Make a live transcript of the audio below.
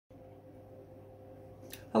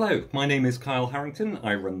Hello, my name is Kyle Harrington.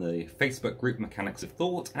 I run the Facebook group Mechanics of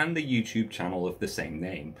Thought and the YouTube channel of the same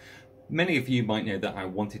name. Many of you might know that I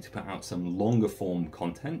wanted to put out some longer form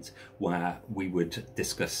content where we would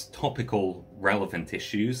discuss topical, relevant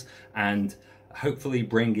issues and hopefully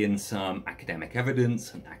bring in some academic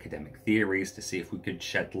evidence and academic theories to see if we could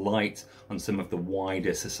shed light on some of the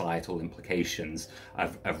wider societal implications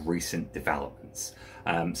of recent developments.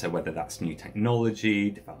 So whether that's new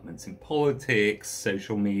technology, developments in politics,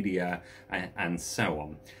 social media, and so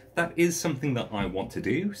on. That is something that I want to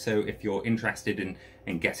do, so if you're interested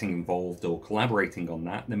in getting involved or collaborating on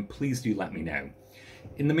that, then please do let me know.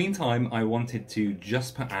 In the meantime, I wanted to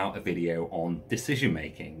just put out a video on decision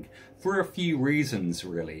making for a few reasons,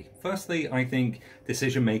 really. Firstly, I think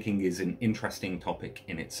decision making is an interesting topic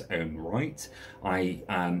in its own right. I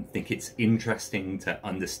think it's interesting to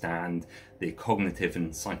understand the cognitive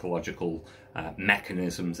and psychological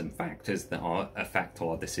mechanisms and factors that affect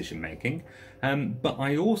our decision making. But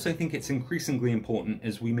I also think it's increasingly important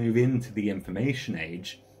as we move into the information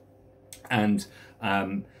age and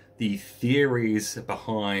the theories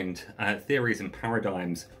behind theories and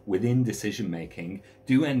paradigms within decision making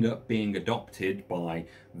do end up being adopted by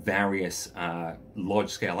various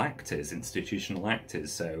large-scale actors, institutional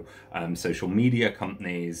actors, so social media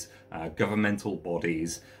companies, governmental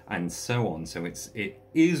bodies, and so on. So it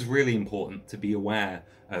is really important to be aware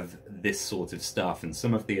of this sort of stuff and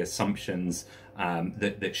some of the assumptions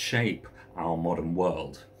that shape our modern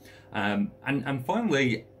world. And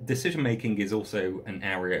finally, decision-making is also an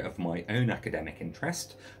area of my own academic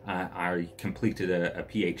interest. I completed a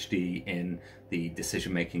PhD in the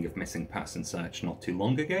decision-making of missing person search not too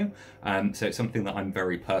long ago, so it's something that I'm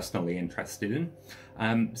very personally interested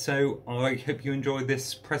in. So I hope you enjoy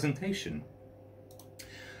this presentation.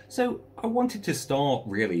 So I wanted to start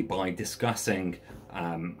really by discussing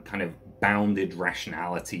kind of bounded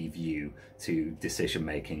rationality view to decision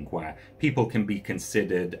making, where people can be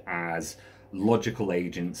considered as logical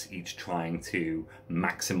agents, each trying to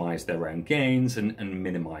maximize their own gains and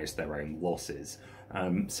minimize their own losses.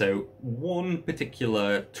 So one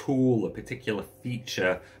particular tool, a particular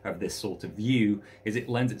feature of this sort of view is it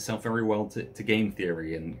lends itself very well to game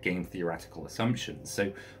theory and game theoretical assumptions.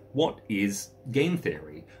 So what is game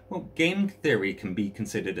theory? Well, game theory can be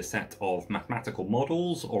considered a set of mathematical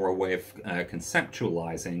models or a way of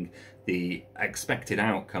conceptualizing the expected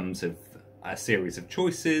outcomes of a series of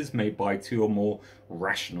choices made by two or more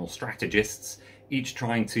rational strategists, each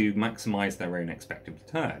trying to maximize their own expected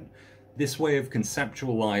return. This way of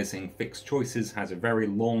conceptualizing fixed choices has a very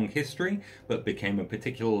long history, but became a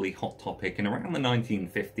particularly hot topic in around the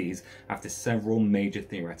 1950s after several major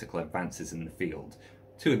theoretical advances in the field.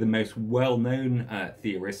 Two of the most well-known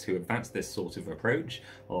theorists who advanced this sort of approach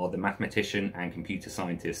are the mathematician and computer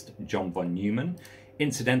scientist John von Neumann.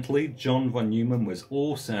 Incidentally, John von Neumann was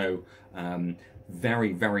also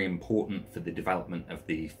very, very important for the development of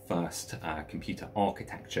the first computer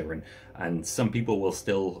architecture, and some people will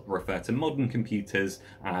still refer to modern computers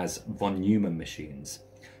as von Neumann machines.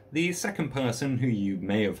 The second person who you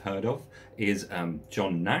may have heard of is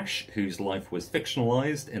John Nash, whose life was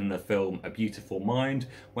fictionalized in the film A Beautiful Mind,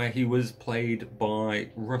 where he was played by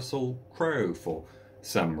Russell Crowe for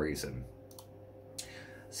some reason.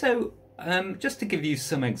 So just to give you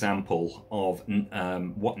some example of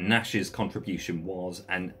what Nash's contribution was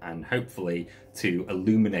and hopefully to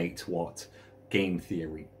illuminate what game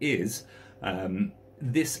theory is,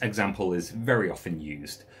 this example is very often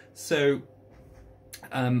used. So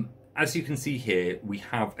as you can see here, we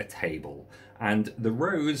have a table, and the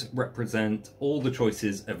rows represent all the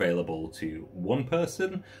choices available to one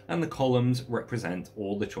person, and the columns represent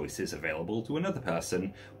all the choices available to another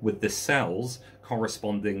person, with the cells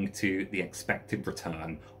corresponding to the expected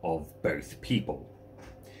return of both people.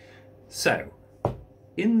 So,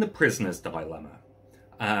 in the prisoner's dilemma,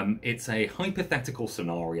 it's a hypothetical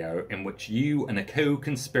scenario in which you and a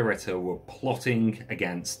co-conspirator were plotting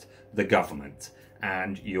against the government,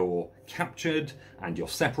 and you're captured and you're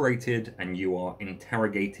separated and you are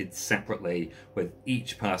interrogated separately, with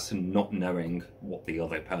each person not knowing what the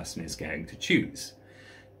other person is going to choose.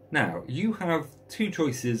 Now, you have two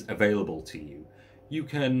choices available to you. You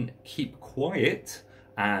can keep quiet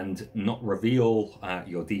and not reveal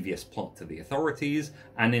your devious plot to the authorities,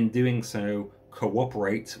 and in doing so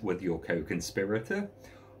cooperate with your co-conspirator,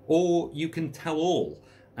 or you can tell all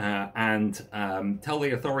and tell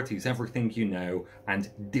the authorities everything you know and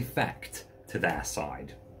defect to their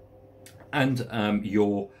side. And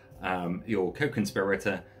your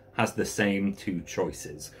co-conspirator has the same two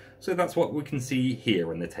choices. So that's what we can see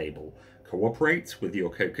here in the table. Cooperate with your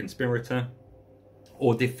co-conspirator,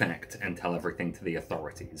 or defect and tell everything to the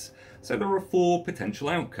authorities. So there are 4 potential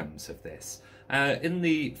outcomes of this. In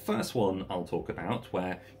the first one I'll talk about,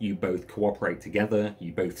 where you both cooperate together,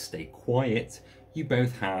 you both stay quiet, you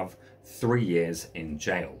both have 3 years in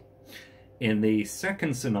jail. In the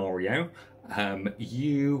second scenario,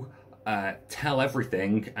 you tell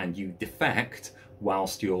everything and you defect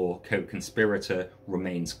whilst your co-conspirator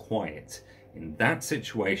remains quiet. In that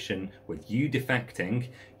situation, with you defecting,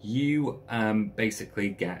 you basically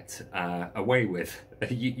get away with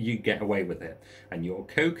you get away with it, and your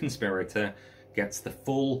co-conspirator gets the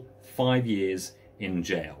full 5 years in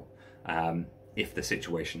jail. If the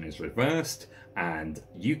situation is reversed and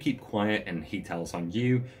you keep quiet and he tells on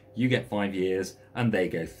you, you get 5 years and they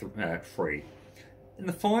go free. In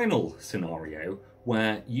the final scenario,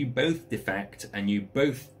 where you both defect and you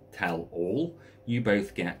both tell all, you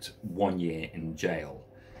both get 1 year in jail.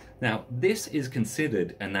 Now, this is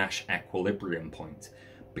considered a Nash equilibrium point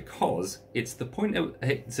because it's the point of,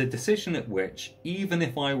 it's a decision at which, even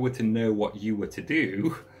if I were to know what you were to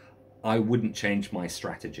do, I wouldn't change my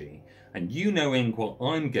strategy. And you knowing what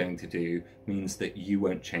I'm going to do means that you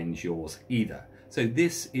won't change yours either. So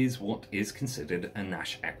this is what is considered a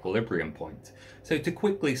Nash equilibrium point. So to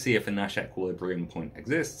quickly see if a Nash equilibrium point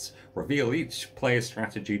exists, reveal each player's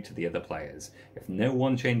strategy to the other players. If no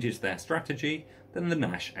one changes their strategy, then the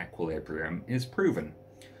Nash equilibrium is proven.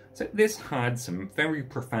 So this had some very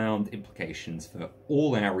profound implications for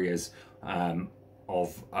all areas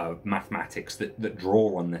of mathematics that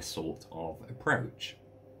draw on this sort of approach.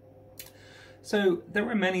 So there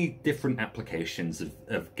are many different applications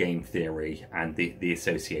of game theory and the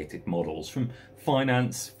associated models, from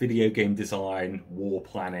finance, video game design, war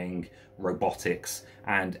planning, robotics,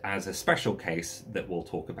 and as a special case that we'll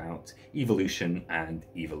talk about, evolution and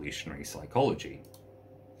evolutionary psychology.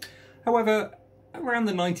 However, around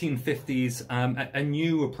the 1950s, a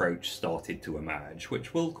new approach started to emerge,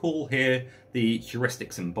 which we'll call here the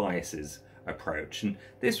heuristics and biases approach, and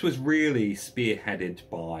this was really spearheaded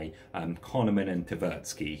by Kahneman and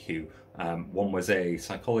Tversky, who one was a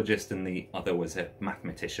psychologist and the other was a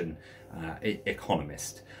mathematician,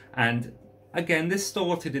 economist. And again, this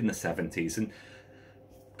started in the 70s, and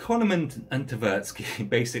Kahneman and Tversky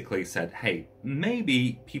basically said, hey,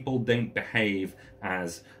 maybe people don't behave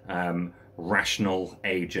as rational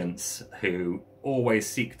agents who always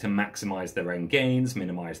seek to maximize their own gains,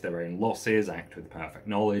 minimize their own losses, act with perfect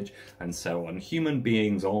knowledge, and so on. Human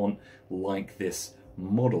beings aren't like this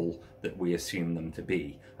model that we assume them to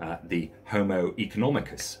be, the Homo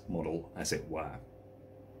economicus model, as it were.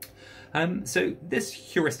 So this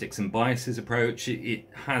heuristics and biases approach, it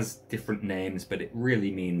has different names, but it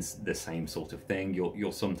really means the same sort of thing.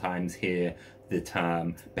 You'll sometimes hear the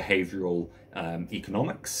term behavioral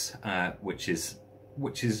economics, which is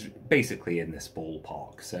basically in this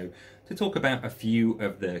ballpark. So to talk about a few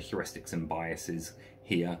of the heuristics and biases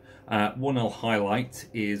here, one I'll highlight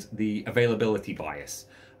is the availability bias.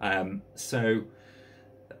 So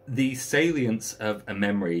the salience of a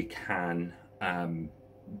memory can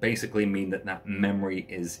basically mean that memory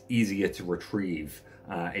is easier to retrieve,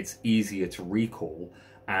 it's easier to recall,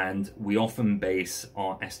 and we often base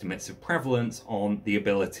our estimates of prevalence on the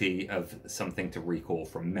ability of something to recall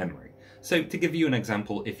from memory. So to give you an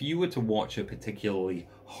example, if you were to watch a particularly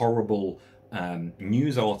horrible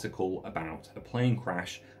news article about a plane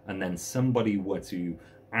crash, and then somebody were to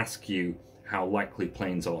ask you how likely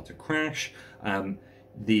planes are to crash,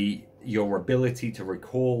 your ability to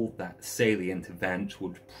recall that salient event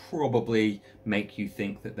would probably make you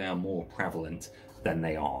think that they are more prevalent than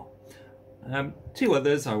they are. Two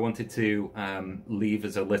others I wanted to leave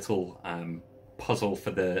as a little puzzle for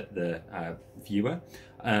the viewer.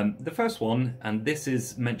 The first one, and this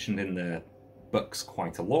is mentioned in the books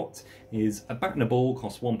quite a lot, is a bat and a ball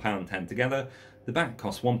cost £1.10 together. The bat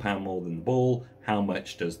costs £1 more than the ball. How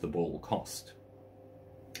much does the ball cost?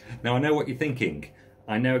 Now I know what you're thinking.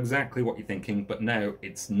 I know exactly what you're thinking, but no,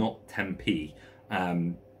 it's not 10p.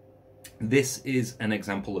 This is an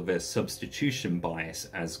example of a substitution bias,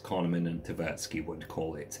 as Kahneman and Tversky would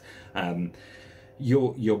call it.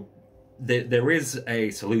 There is a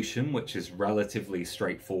solution which is relatively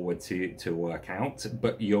straightforward to work out,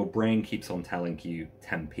 but your brain keeps on telling you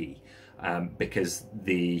 10p, because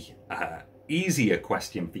the easier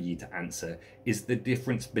question for you to answer is the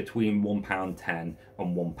difference between £1.10 and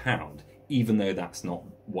 £1, even though that's not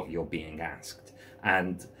what you're being asked.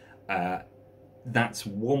 And that's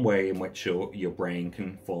one way in which your brain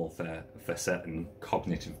can fall for certain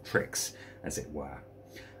cognitive tricks, as it were.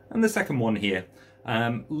 And the second one here,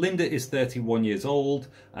 Linda is 31 years old,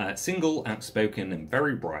 single, outspoken, and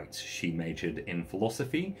very bright. She majored in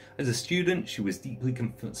philosophy. As a student, she was deeply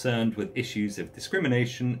concerned with issues of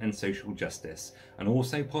discrimination and social justice, and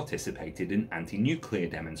also participated in anti-nuclear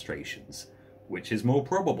demonstrations. Which is more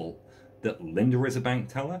probable, that Linda is a bank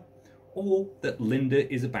teller, or that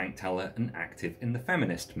Linda is a bank teller and active in the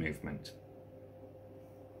feminist movement?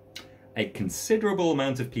 A considerable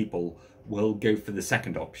amount of people will go for the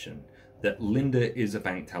second option, that Linda is a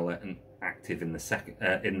bank teller and active in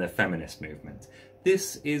the feminist movement.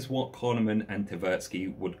 This is what Kahneman and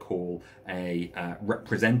Tversky would call a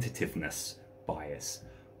representativeness bias.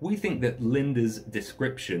 We think that Linda's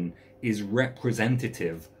description is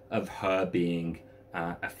representative of her being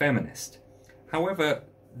a feminist. However,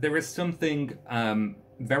 there is something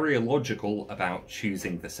very illogical about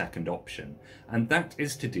choosing the second option, and that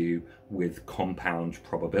is to do with compound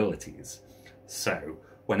probabilities. So,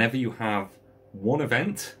 whenever you have one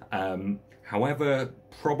event, however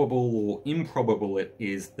probable or improbable it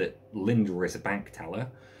is that Linda is a bank teller,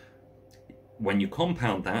 when you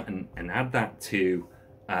compound that and add that to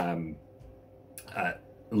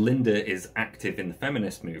Linda is active in the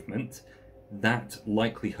feminist movement, that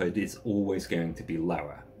likelihood is always going to be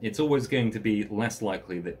lower. It's always going to be less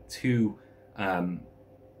likely that two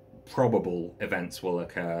probable events will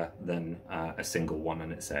occur than a single one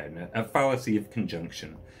on its own. A fallacy of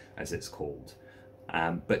conjunction, as it's called.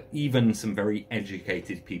 But even some very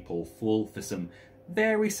educated people fall for some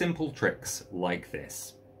very simple tricks like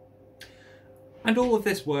this. And all of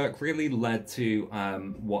this work really led to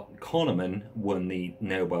what Kahneman won the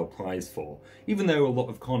Nobel Prize for. Even though a lot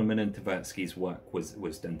of Kahneman and Tversky's work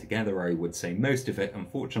was done together, I would say most of it,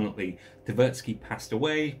 unfortunately, Tversky passed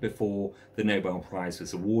away before the Nobel Prize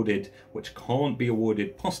was awarded, which can't be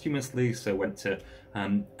awarded posthumously, so went to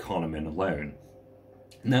Kahneman alone.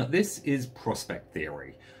 Now, this is prospect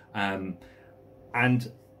theory.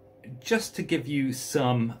 And just to give you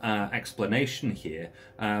some explanation here,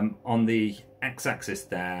 on the x-axis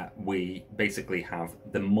there, we basically have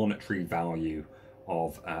the monetary value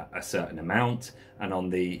of a certain amount, and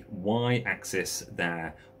on the y-axis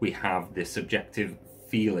there, we have the subjective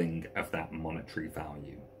feeling of that monetary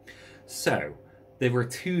value. So, there are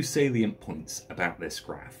two salient points about this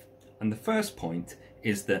graph. And the first point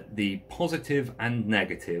is that the positive and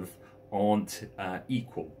negative aren't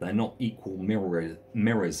equal. They're not equal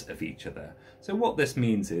mirrors of each other. So what this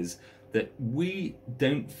means is that we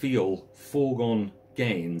don't feel foregone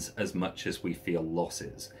gains as much as we feel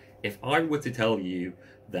losses. If I were to tell you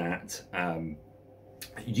that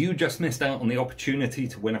you just missed out on the opportunity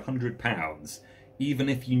to win £100, even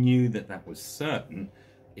if you knew that that was certain,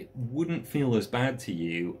 it wouldn't feel as bad to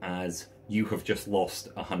you as you have just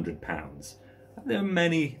lost £100. There are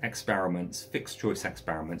many experiments, fixed choice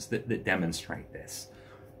experiments, that demonstrate this.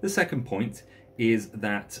 The second point is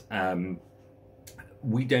that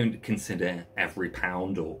we don't consider every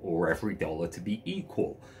pound or every dollar to be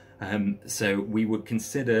equal. So we would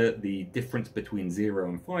consider the difference between £0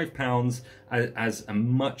 and £5 as a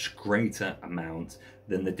much greater amount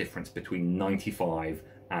than the difference between £95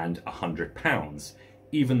 and £100,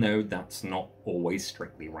 even though that's not always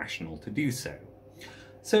strictly rational to do so.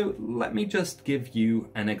 So let me just give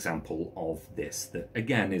you an example of this that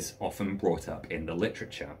again is often brought up in the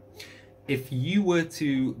literature. If you were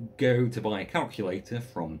to go to buy a calculator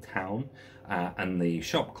from town and the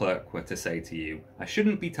shop clerk were to say to you, I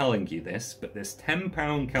shouldn't be telling you this, but this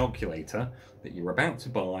 £10 calculator that you're about to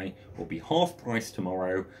buy will be half price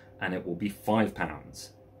tomorrow and it will be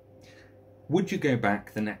 £5. Would you go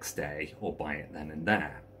back the next day or buy it then and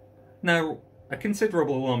there? Now, a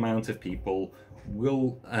considerable amount of people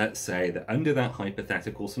will say that under that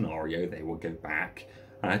hypothetical scenario they will go back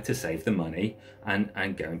to save the money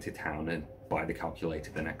and go into town and buy the calculator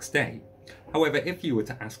the next day. However, if you were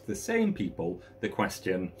to ask the same people the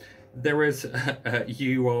question, there is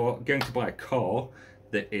you are going to buy a car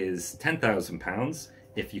that is £10,000.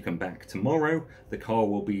 If you come back tomorrow, the car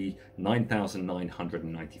will be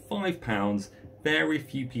 £9,995. Very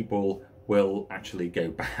few people will actually go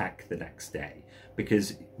back the next day,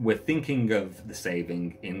 because we're thinking of the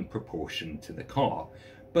saving in proportion to the car.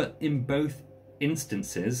 But in both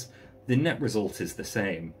instances, the net result is the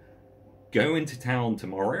same. Go into town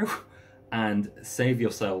tomorrow and save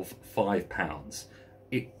yourself £5.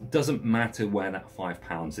 It doesn't matter where that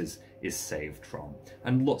 £5 is saved from.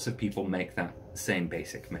 And lots of people make that same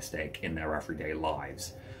basic mistake in their everyday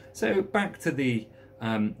lives. So back to the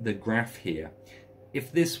graph here.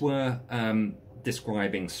 If this were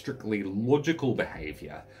describing strictly logical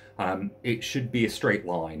behavior, it should be a straight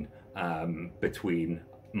line between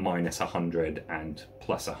 -100 and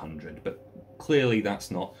 +100, but clearly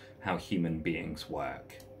that's not how human beings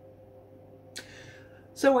work.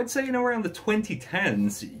 So I'd say in around the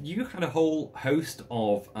 2010s, you had a whole host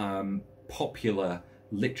of popular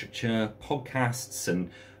literature, podcasts,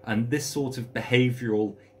 and this sort of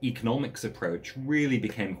behavioural economics approach really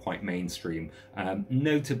became quite mainstream,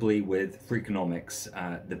 notably with Freakonomics,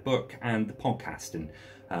 the book and the podcast. And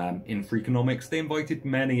in Freakonomics, they invited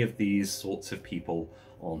many of these sorts of people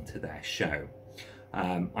onto their show.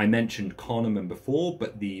 I mentioned Kahneman before,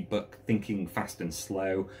 but the book Thinking Fast and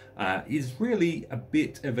Slow is really a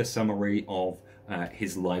bit of a summary of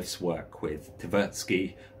his life's work with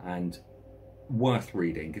Tversky, and worth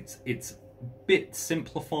reading. It's a bit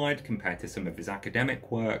simplified compared to some of his academic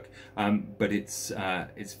work, but it's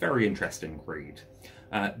very interesting read.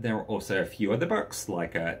 There are also a few other books,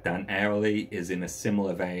 like Dan Ariely is in a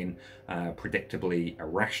similar vein, Predictably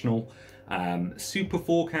Irrational. Super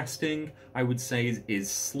Forecasting, I would say, is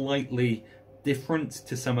slightly different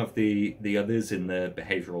to some of the others in the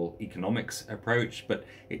behavioral economics approach, but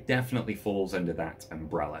it definitely falls under that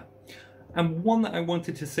umbrella. And one that I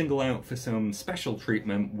wanted to single out for some special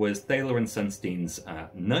treatment was Thaler and Sunstein's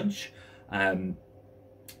Nudge. And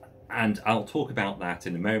I'll talk about that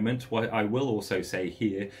in a moment. What I will also say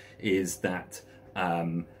here is that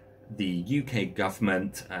the UK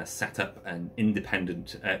government set up an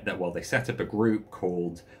independent, they set up a group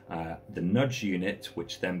called the Nudge Unit,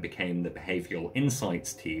 which then became the Behavioural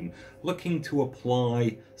Insights Team, looking to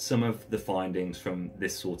apply some of the findings from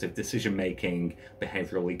this sort of decision-making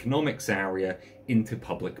behavioural economics area into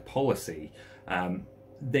public policy.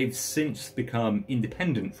 They've since become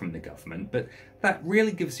independent from the government, but that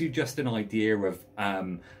really gives you just an idea of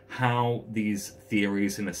how these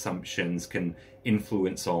theories and assumptions can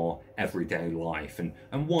influence our everyday life,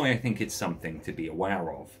 and why I think it's something to be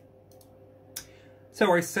aware of.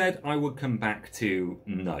 So I said I would come back to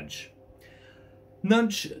Nudge.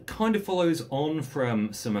 Nudge kind of follows on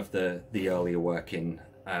from some of the earlier work in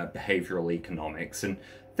behavioural economics, and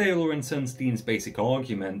Thaler and Sunstein's basic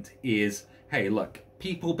argument is, hey, look,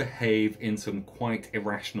 people behave in some quite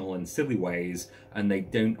irrational and silly ways, and they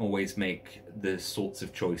don't always make the sorts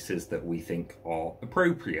of choices that we think are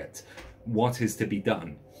appropriate. What is to be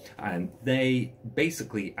done? And they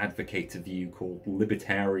basically advocate a view called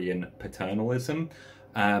libertarian paternalism,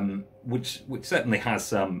 which certainly has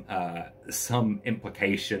some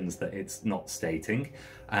implications that it's not stating.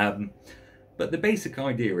 But the basic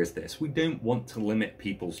idea is this: we don't want to limit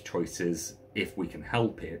people's choices if we can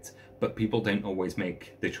help it, but people don't always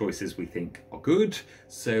make the choices we think are good,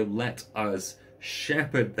 so let us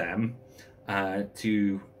shepherd them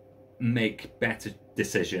to make better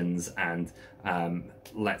decisions, and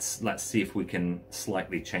let's see if we can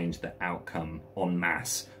slightly change the outcome en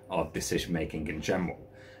masse of decision making in general.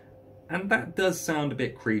 And that does sound a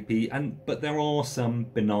bit creepy, but there are some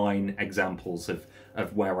benign examples of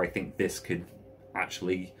where I think this could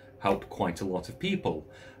actually help quite a lot of people.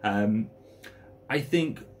 I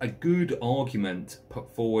think a good argument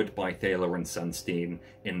put forward by Thaler and Sunstein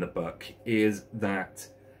in the book is that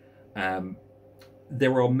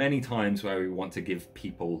there are many times where we want to give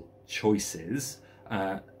people choices,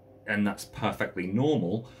 and that's perfectly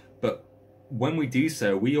normal, but when we do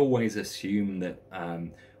so, we always assume that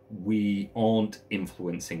we aren't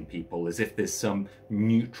influencing people, as if there's some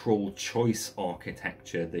neutral choice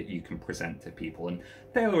architecture that you can present to people. And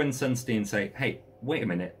Thaler and Sunstein say, hey, wait a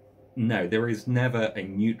minute, no, there is never a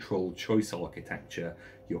neutral choice architecture.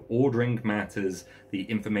 Your ordering matters, the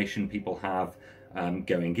information people have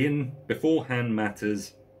going in beforehand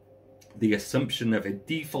matters, the assumption of a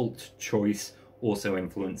default choice also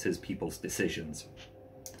influences people's decisions.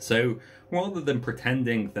 So rather than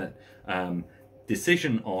pretending that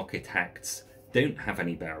decision architects don't have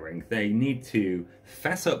any bearing, they need to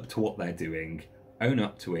fess up to what they're doing, own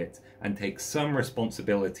up to it, and take some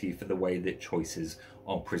responsibility for the way that choices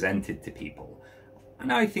are presented to people.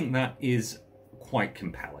 And I think that is quite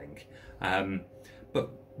compelling.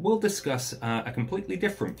 But we'll discuss a completely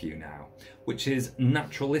different view now, which is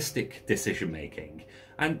naturalistic decision making.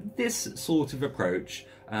 And this sort of approach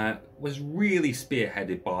was really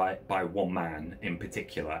spearheaded by one man in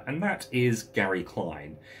particular, and that is Gary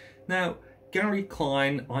Klein. Now, Gary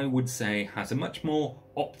Klein, I would say, has a much more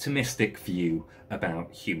optimistic view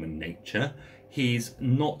about human nature. He's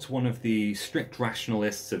not one of the strict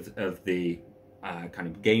rationalists of the kind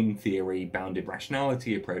of game theory, bounded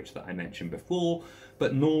rationality approach that I mentioned before,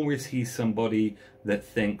 but nor is he somebody that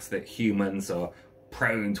thinks that humans are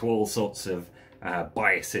prone to all sorts of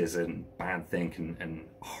biases and bad thinking and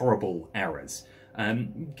horrible errors.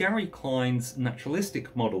 Gary Klein's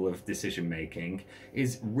naturalistic model of decision making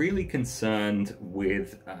is really concerned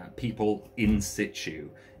with people in situ,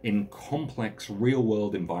 in complex real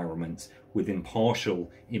world environments with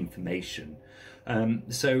impartial information.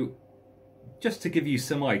 So just to give you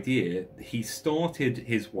some idea, he started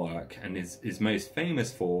his work and is most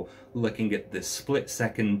famous for looking at the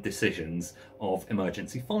split-second decisions of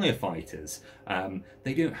emergency firefighters.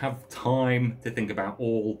 They don't have time to think about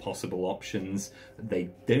all possible options.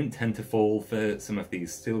 They don't tend to fall for some of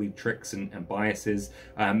these silly tricks and biases.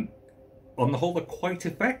 On the whole, they're quite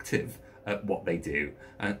effective at what they do,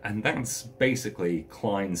 and that's basically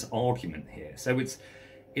Klein's argument here. So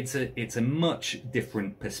it's a much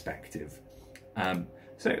different perspective.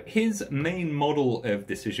 So his main model of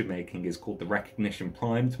decision making is called the recognition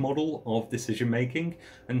primed model of decision making,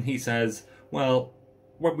 and he says, well,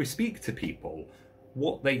 when we speak to people,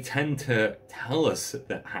 what they tend to tell us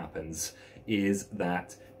that happens is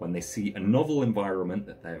that when they see a novel environment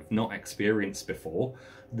that they have not experienced before,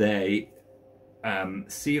 they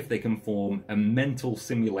see if they can form a mental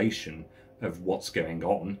simulation of what's going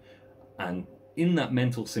on, and in that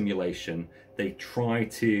mental simulation they try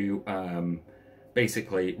to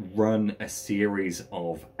basically run a series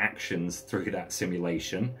of actions through that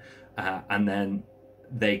simulation, and then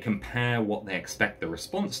they compare what they expect the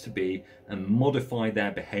response to be and modify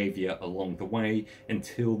their behavior along the way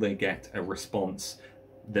until they get a response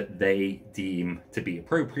that they deem to be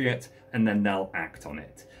appropriate, and then they'll act on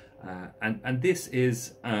it. And this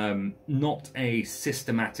is not a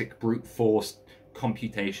systematic brute force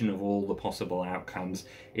computation of all the possible outcomes.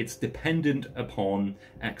 It's dependent upon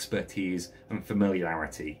expertise and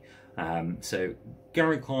familiarity. So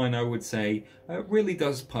Gary Klein, I would say, really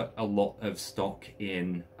does put a lot of stock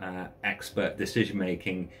in expert decision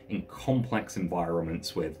making in complex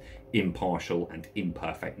environments with impartial and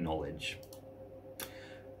imperfect knowledge.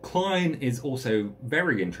 Klein is also,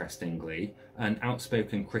 very interestingly, an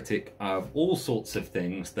outspoken critic of all sorts of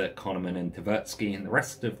things that Kahneman and Tversky and the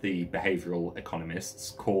rest of the behavioral economists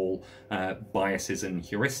call biases and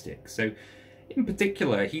heuristics. So, in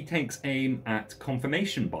particular, he takes aim at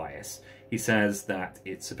confirmation bias. He says that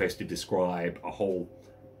it's supposed to describe a whole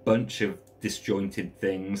bunch of disjointed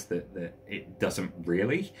things that it doesn't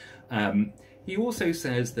really. He also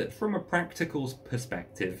says that from a practical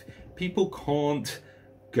perspective, people can't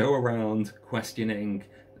go around questioning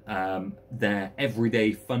their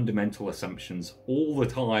everyday fundamental assumptions all the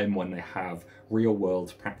time when they have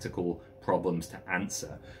real-world practical problems to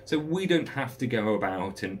answer. So we don't have to go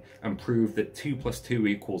about and prove that 2 +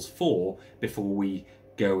 2 = 4 before we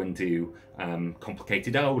go and do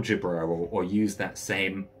complicated algebra or use that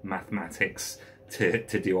same mathematics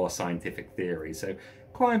to do our scientific theory. So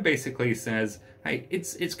Klein basically says, hey,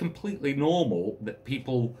 it's completely normal that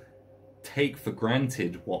people take for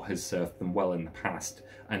granted what has served them well in the past,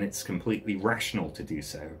 and it's completely rational to do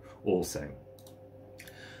so also.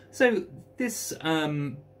 So this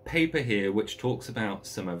paper here, which talks about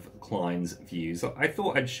some of Klein's views, I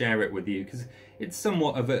thought I'd share it with you because it's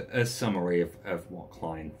somewhat of a summary of what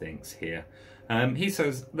Klein thinks here. He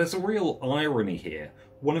says there's a real irony here.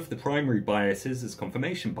 One of the primary biases is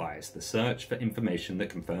confirmation bias, the search for information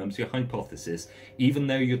that confirms your hypothesis, even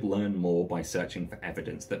though you'd learn more by searching for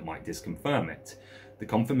evidence that might disconfirm it. The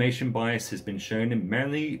confirmation bias has been shown in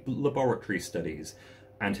many laboratory studies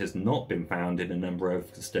and has not been found in a number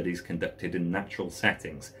of studies conducted in natural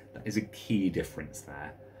settings. That is a key difference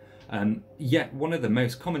there. Yet one of the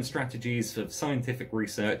most common strategies of scientific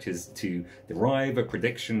research is to derive a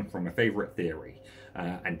prediction from a favourite theory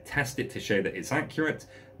and test it to show that it's accurate,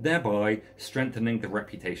 thereby strengthening the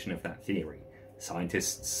reputation of that theory.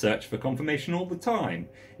 Scientists search for confirmation all the time,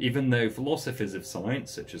 even though philosophers of science,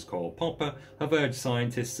 such as Karl Popper, have urged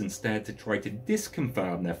scientists instead to try to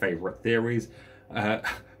disconfirm their favourite theories.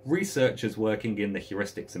 Researchers working in the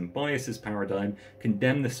heuristics and biases paradigm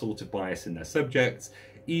condemn this sort of bias in their subjects,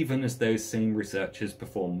 even as those same researchers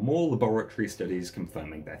perform more laboratory studies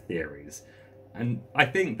confirming their theories. And I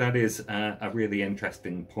think that is a really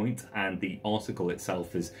interesting point, and the article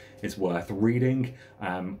itself is worth reading.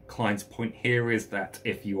 Klein's point here is that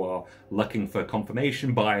if you are looking for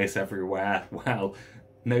confirmation bias everywhere, well,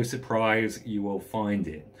 no surprise, you will find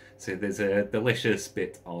it. So there's a delicious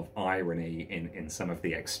bit of irony in some of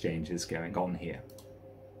the exchanges going on here.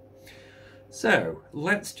 So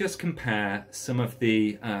let's just compare some of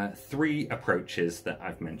the three approaches that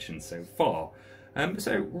I've mentioned so far.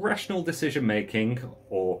 So rational decision-making,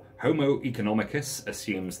 or Homo economicus,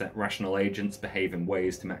 assumes that rational agents behave in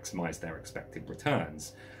ways to maximize their expected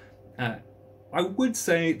returns. I would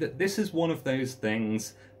say that this is one of those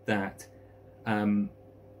things that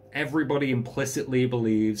everybody implicitly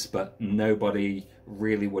believes, but nobody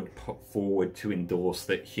really would put forward to endorse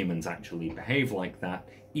that humans actually behave like that,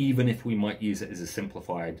 even if we might use it as a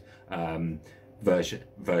simplified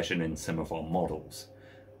version in some of our models.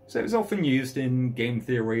 So it's often used in game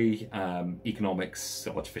theory, economics,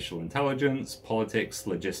 artificial intelligence, politics,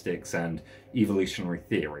 logistics, and evolutionary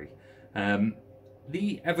theory.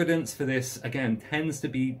 The evidence for this, again, tends to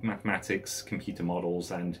be mathematics, computer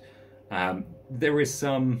models, and there is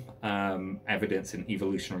some evidence in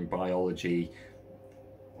evolutionary biology,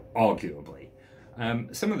 arguably.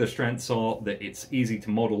 Some of the strengths are that it's easy to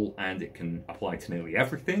model and it can apply to nearly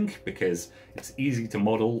everything. Because it's easy to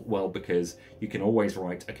model, well, because you can always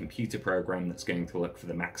write a computer program that's going to look for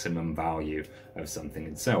the maximum value of something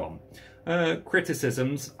and so on.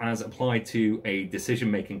 Criticisms as applied to a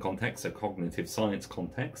decision-making context, a cognitive science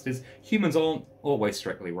context, is humans aren't always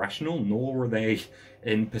strictly rational, nor are they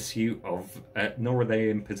in possession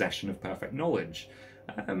of perfect knowledge.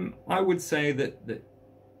 I would say that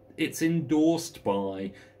it's endorsed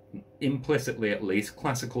by, implicitly at least,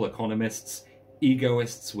 classical economists,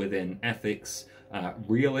 egoists within ethics,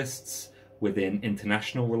 realists within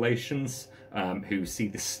international relations, who see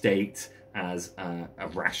the state as a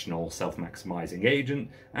rational, self-maximizing agent,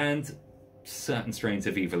 and certain strains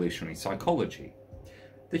of evolutionary psychology.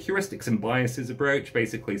 The heuristics and biases approach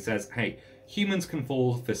basically says, hey, humans can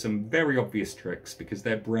fall for some very obvious tricks because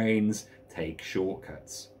their brains take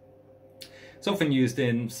shortcuts. It's often used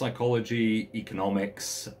in psychology,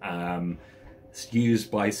 economics, it's used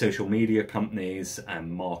by social media companies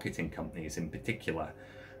and marketing companies in particular.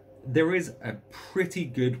 There is a pretty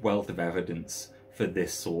good wealth of evidence for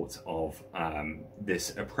this sort of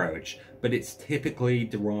this approach, but it's typically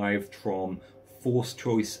derived from forced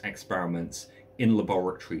choice experiments in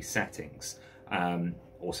laboratory settings.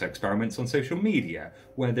 Also experiments on social media,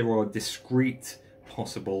 where there are discrete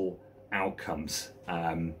possible outcomes.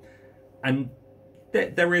 And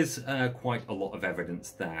there is quite a lot of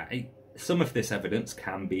evidence there. Some of this evidence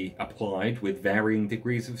can be applied with varying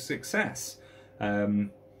degrees of success.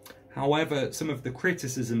 However, some of the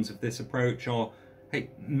criticisms of this approach are, hey,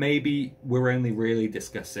 maybe we're only really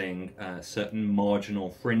discussing certain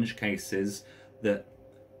marginal fringe cases that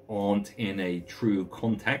aren't in a true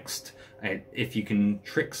context. If you can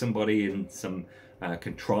trick somebody in some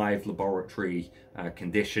contrived laboratory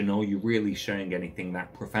condition, are you really showing anything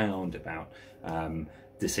that profound about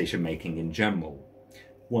decision making in general?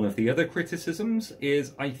 One of the other criticisms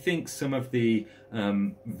is, I think some of the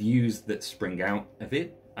views that spring out of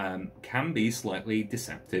it can be slightly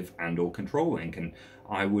deceptive and or controlling, and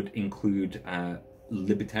I would include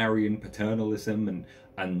libertarian paternalism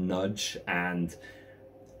and nudge, and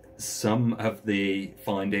some of the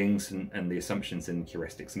findings and the assumptions in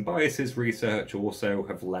heuristics and biases research also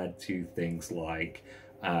have led to things like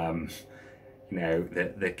you know,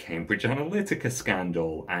 the Cambridge Analytica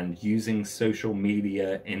scandal, and using social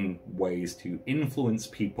media in ways to influence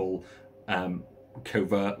people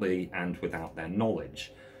covertly and without their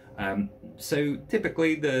knowledge. So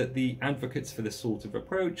typically the advocates for this sort of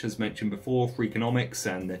approach, as mentioned before, Freakonomics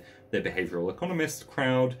and the behavioral economist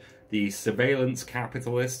crowd, the surveillance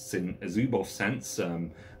capitalists in a Zuboff sense,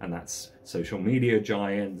 and that's social media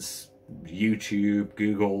giants, YouTube,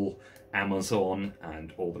 Google, Amazon,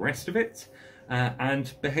 and all the rest of it,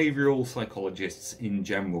 and behavioral psychologists in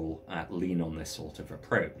general lean on this sort of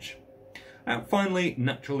approach. Finally,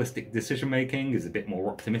 naturalistic decision-making is a bit more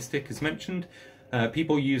optimistic, as mentioned.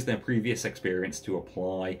 People use their previous experience to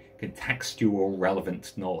apply contextual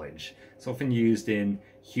relevant knowledge. It's often used in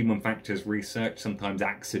human factors research, sometimes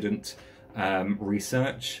accident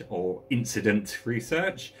research or incident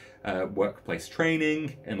research, workplace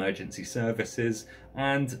training, emergency services,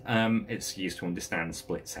 and it's used to understand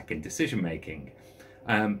split-second decision-making.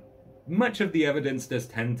 Much of the evidence does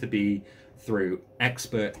tend to be through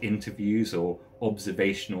expert interviews or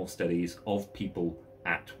observational studies of people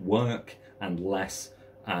at work, and less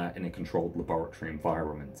in a controlled laboratory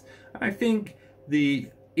environment. I think the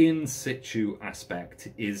in situ aspect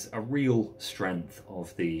is a real strength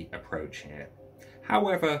of the approach here.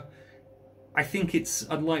 However, I think it's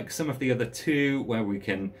unlike some of the other two, where we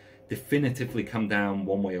can definitively come down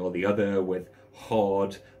one way or the other with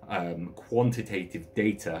hard quantitative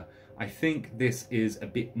data. I think this is a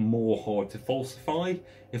bit more hard to falsify.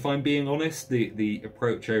 If I'm being honest, the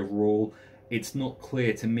approach overall, it's not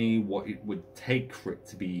clear to me what it would take for it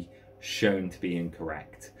to be shown to be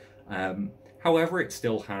incorrect. However, it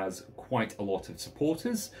still has quite a lot of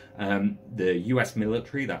supporters. The US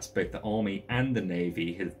military, that's both the Army and the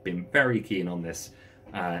Navy, have been very keen on this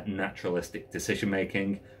naturalistic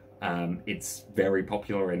decision-making. It's very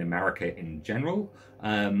popular in America in general.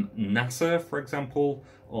 NASA, for example,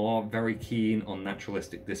 are very keen on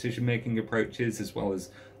naturalistic decision-making approaches, as well as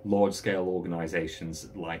large-scale organizations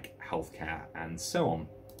like healthcare and so on.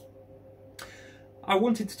 I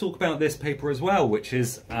wanted to talk about this paper as well, which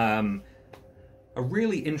is a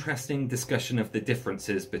really interesting discussion of the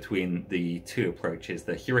differences between the two approaches,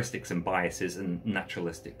 the heuristics and biases and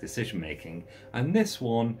naturalistic decision-making. And this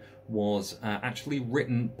one was actually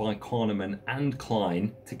written by Kahneman and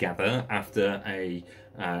Klein together after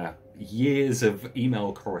years of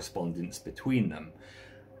email correspondence between them.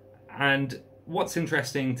 And what's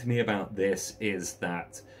interesting to me about this is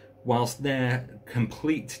that whilst they're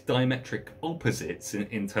complete diametric opposites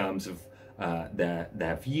in terms of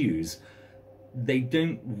their views, they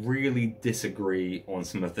don't really disagree on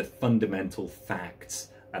some of the fundamental facts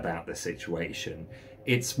about the situation.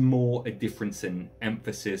 It's more a difference in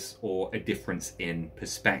emphasis or a difference in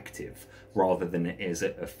perspective, rather than it is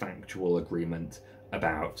a factual agreement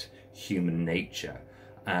about human nature.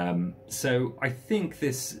 So I think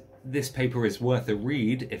this paper is worth a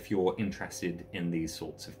read if you're interested in these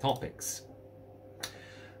sorts of topics.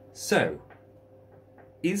 So,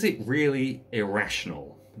 is it really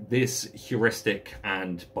irrational, this heuristic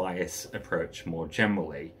and bias approach more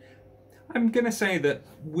generally? I'm going to say that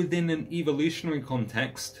within an evolutionary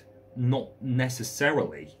context, not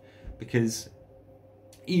necessarily, because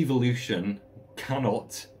evolution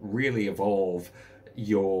cannot really evolve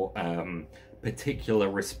your particular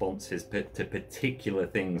responses to particular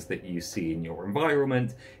things that you see in your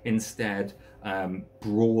environment. Instead,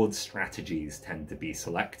 broad strategies tend to be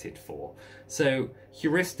selected for. So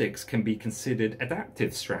heuristics can be considered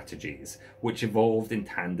adaptive strategies, which evolved in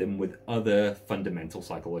tandem with other fundamental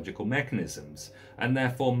psychological mechanisms, and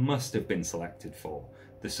therefore must have been selected for.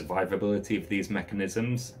 The survivability of these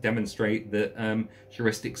mechanisms demonstrate that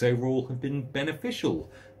heuristics overall have been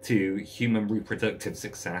beneficial to human reproductive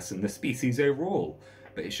success and the species overall.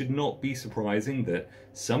 But it should not be surprising that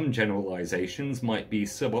some generalizations might be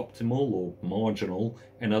suboptimal or marginal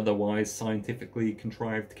in otherwise scientifically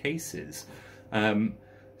contrived cases.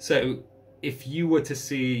 So if you were to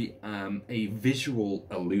see a visual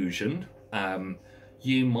illusion,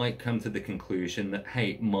 you might come to the conclusion that,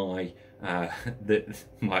 hey, my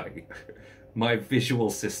visual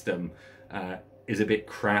system is a bit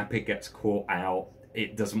crap, it gets caught out,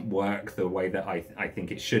 it doesn't work the way that I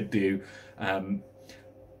think it should do.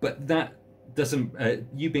 But that doesn't,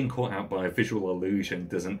 you being caught out by a visual illusion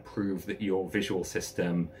doesn't prove that your visual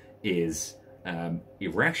system is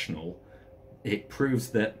irrational. It proves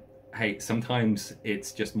that, hey, sometimes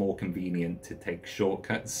it's just more convenient to take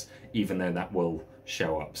shortcuts, even though that will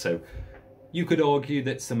show up. So you could argue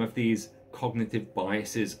that some of these cognitive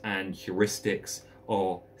biases and heuristics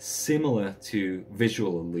are similar to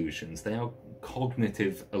visual illusions. They are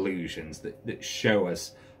cognitive illusions that show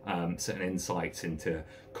us certain insights into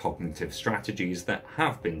cognitive strategies that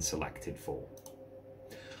have been selected for.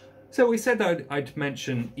 So we said I'd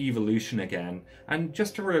mention evolution again, and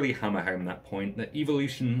just to really hammer home that point, that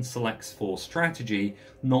evolution selects for strategy,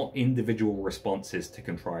 not individual responses to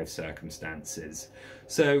contrived circumstances.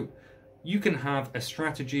 So you can have a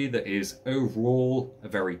strategy that is overall a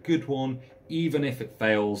very good one, even if it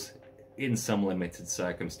fails in some limited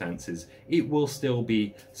circumstances. It will still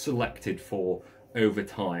be selected for over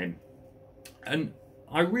time. And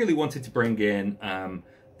I really wanted to bring in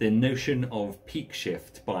the notion of peak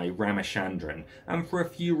shift by Ramachandran, and for a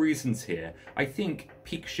few reasons here. I think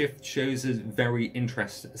peak shift shows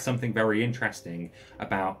us something very interesting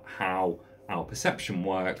about how our perception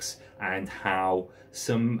works and how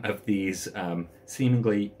some of these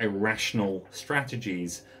seemingly irrational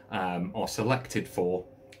strategies are selected for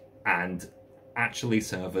and actually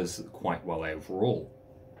serve us quite well overall.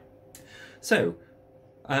 So,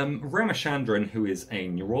 Ramachandran, who is a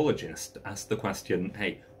neurologist, asked the question,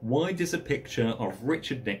 hey, why does a picture of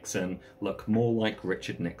Richard Nixon look more like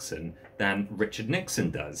Richard Nixon than Richard Nixon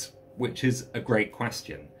does? Which is a great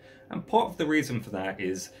question. And part of the reason for that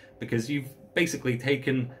is because you've basically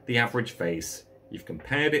taken the average face, you've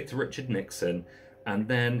compared it to Richard Nixon, and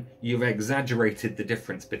then you've exaggerated the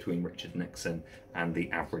difference between Richard Nixon and the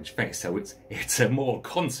average face. So it's a more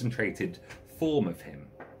concentrated form of him.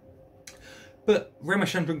 But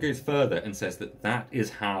Ramachandran goes further and says that that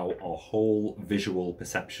is how our whole visual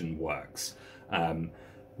perception works.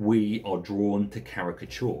 We are drawn to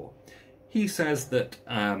caricature. He says that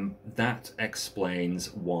that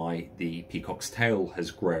explains why the peacock's tail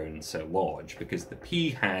has grown so large, because the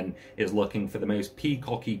peahen is looking for the most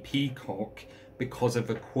peacocky peacock because of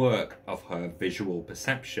a quirk of her visual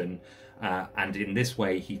perception. And in this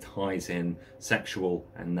way, he ties in sexual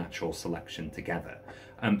and natural selection together.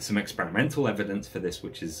 Some experimental evidence for this,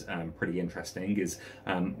 which is pretty interesting, is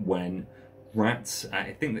when rats,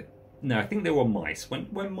 I think they were mice.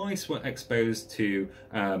 When mice were exposed to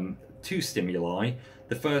two stimuli,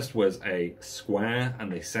 the first was a square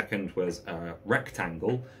and the second was a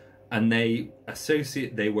rectangle, and they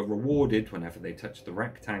were rewarded whenever they touched the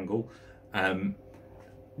rectangle.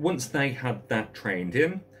 Once they had that trained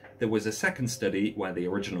in, there was a second study where the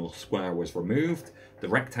original square was removed, the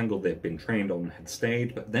rectangle they'd been trained on had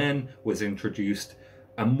stayed, but then was introduced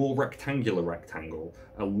a more rectangular rectangle,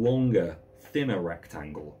 a longer, thinner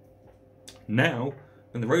rectangle. Now,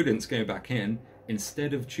 when the rodents go back in,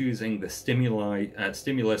 instead of choosing the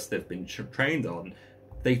stimulus they've been trained on,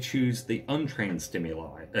 they choose the untrained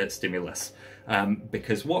stimulus,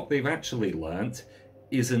 because what they've actually learnt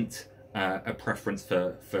isn't a preference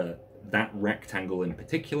for that rectangle in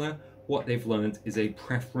particular. What they've learned is a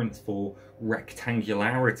preference for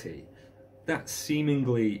rectangularity. That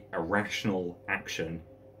seemingly irrational action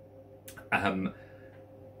kind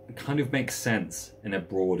of makes sense in a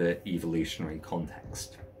broader evolutionary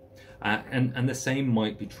context. And the same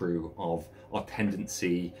might be true of our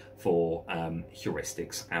tendency for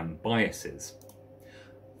heuristics and biases.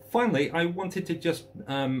 Finally, I wanted to just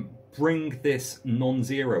bring this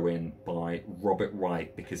non-zero in by Robert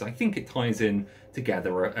Wright, because I think it ties in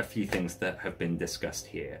together a few things that have been discussed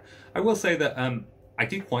here. I will say that I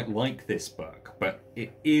do quite like this book, but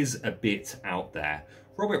it is a bit out there.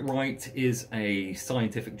 Robert Wright is a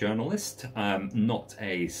scientific journalist, not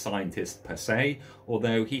a scientist per se,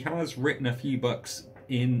 although he has written a few books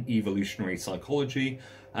in evolutionary psychology,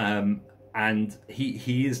 and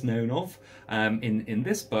he is known of. In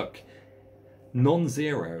this book,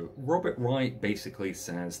 Non-Zero, Robert Wright basically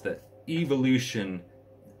says that evolution,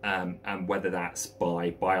 and whether that's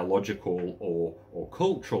by biological or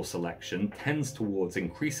cultural selection, tends towards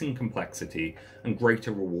increasing complexity and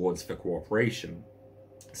greater rewards for cooperation.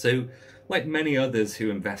 So, like many others who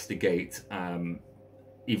investigate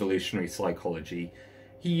evolutionary psychology,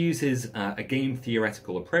 he uses a game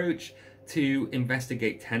theoretical approach to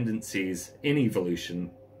investigate tendencies in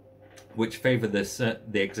evolution which favour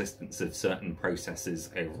the existence of certain processes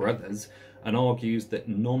over others, and argues that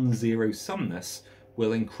non-zero sumness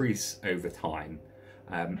will increase over time.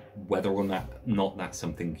 Whether or not that's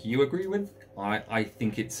something you agree with, I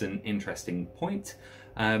think it's an interesting point.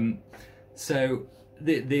 So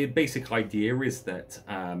the basic idea is that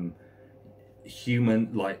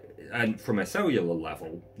and from a cellular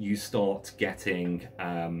level, you start getting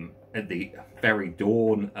at the very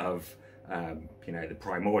dawn of the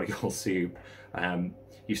primordial soup,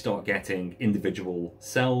 you start getting individual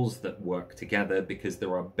cells that work together because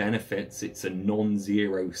there are benefits. It's a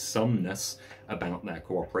non-zero sumness about their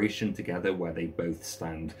cooperation together, where they both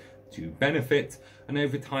stand to benefit, and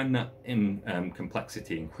over time that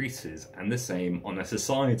complexity increases. And the same on a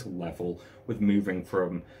societal level, with moving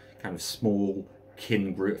from kind of small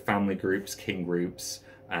family groups, kin groups,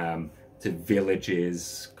 to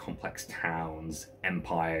villages, complex towns,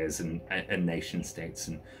 empires, and nation states,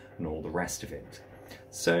 and all the rest of it.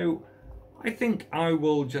 So I think I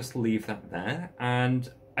will just leave that there.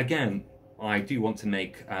 And again, I do want to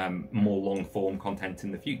make more long-form content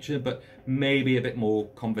in the future, but maybe a bit more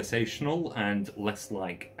conversational and less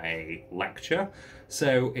like a lecture.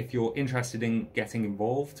 So if you're interested in getting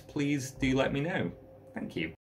involved, please do let me know. Thank you.